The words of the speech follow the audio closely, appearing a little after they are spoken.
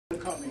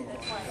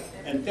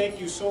And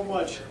thank you so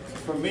much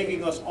for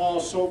making us all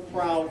so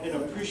proud and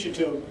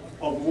appreciative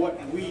of what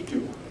we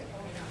do.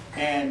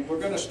 And we're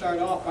going to start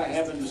off by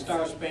having the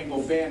Stars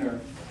Spangled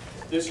Banner.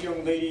 This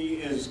young lady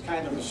is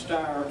kind of a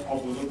star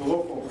of the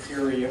local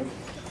area.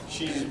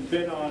 She's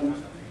been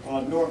on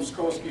Norm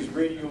Skulski's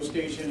radio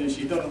station, and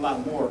she's done a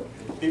lot more.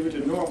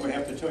 Even Norm would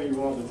have to tell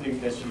you all the things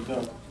that she's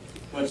done.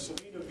 But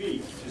Celina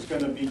V is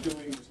going to be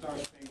doing the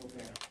Stars Spangled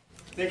Banner.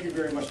 Thank you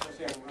very much. Let's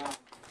have a round.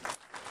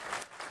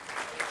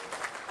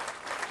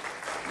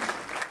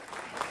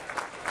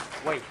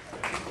 Wait.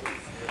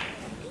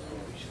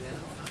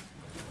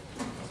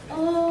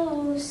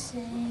 Oh,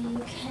 say,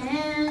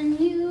 can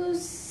you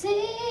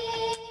see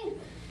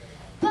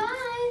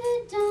by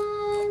the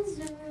dawn's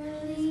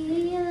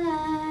early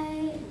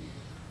light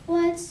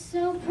what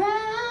so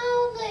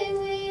proudly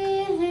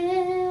we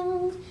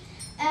hailed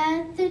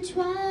at the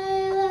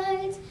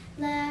twilight's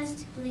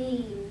last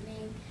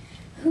gleaming,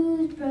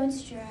 whose broad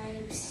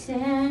stripes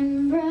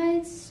and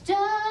bright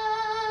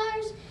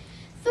stars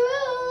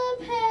through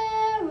the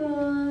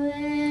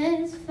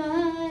perilous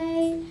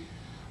fight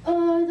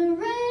o'er the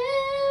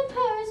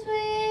ramparts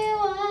we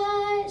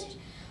watched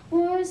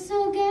were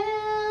so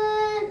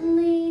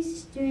gallantly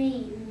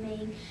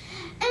streaming,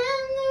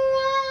 and the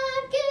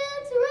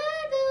rocket's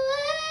red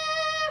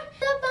glare,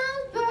 the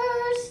bombs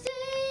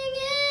bursting in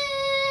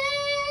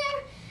air,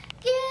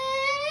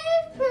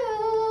 gave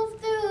proof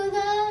through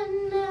the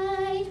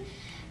night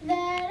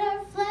that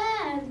our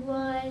flag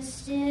was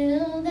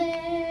still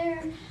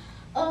there.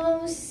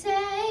 Oh, say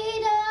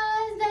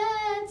does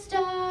that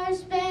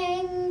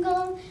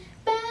Star-Spangled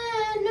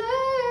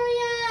Banner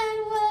yet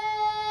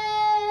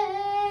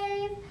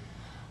wave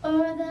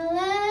o'er the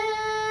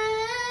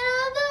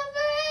land of the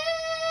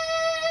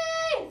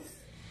free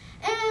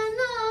and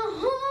the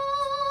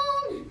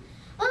home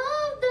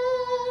of the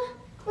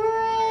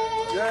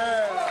brave?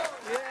 Yeah.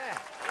 Yeah.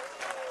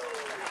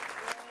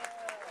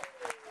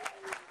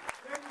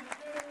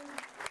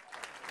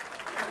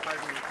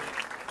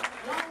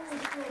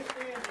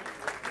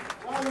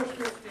 While we're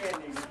still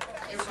standing,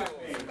 if I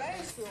may,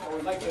 I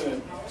would like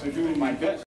to do my best.